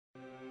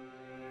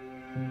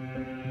Steady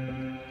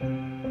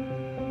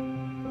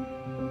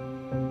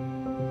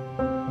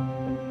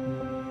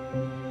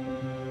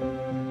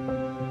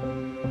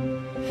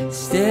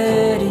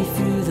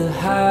through the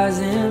highs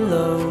and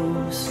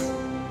lows,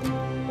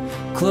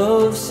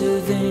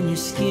 closer than your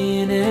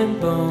skin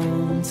and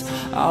bones.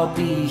 I'll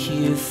be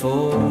here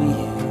for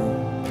you,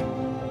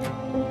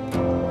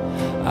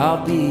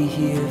 I'll be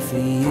here for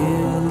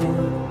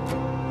you.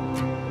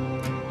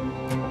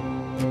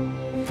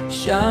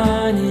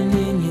 Shining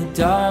in your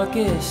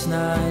darkest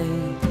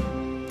night,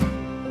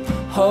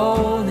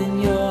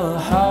 holding your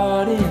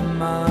heart in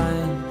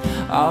mine.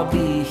 I'll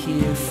be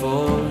here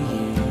for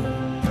you,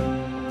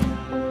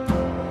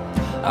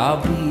 I'll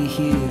be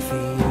here for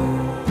you.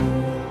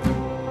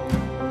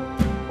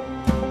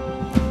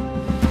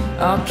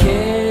 I'll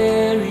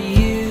carry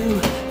you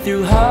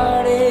through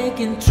heartache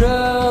and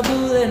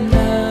trouble, and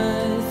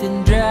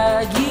nothing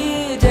drag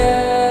you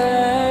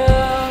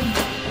down.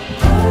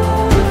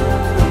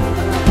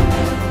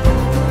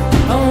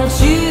 I want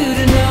you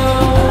to know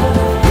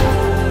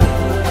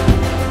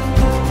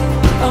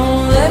I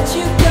won't let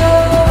you go.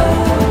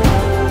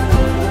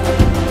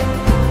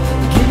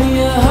 Give me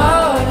your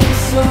heart and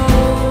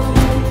soul.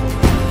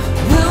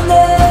 We'll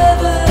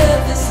never let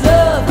this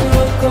love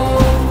grow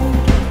cold.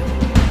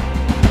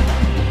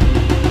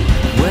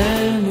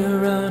 When you're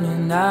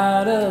running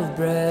out of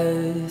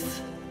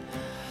breath,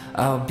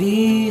 I'll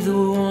be the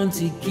one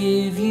to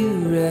give you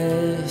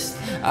rest.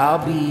 I'll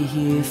be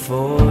here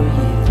for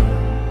you,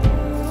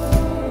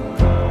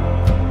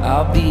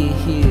 I'll be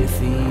here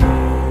for you.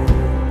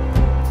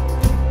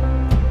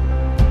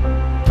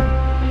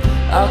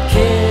 I'll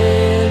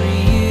carry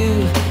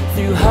you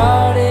through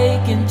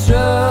heartache and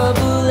trouble.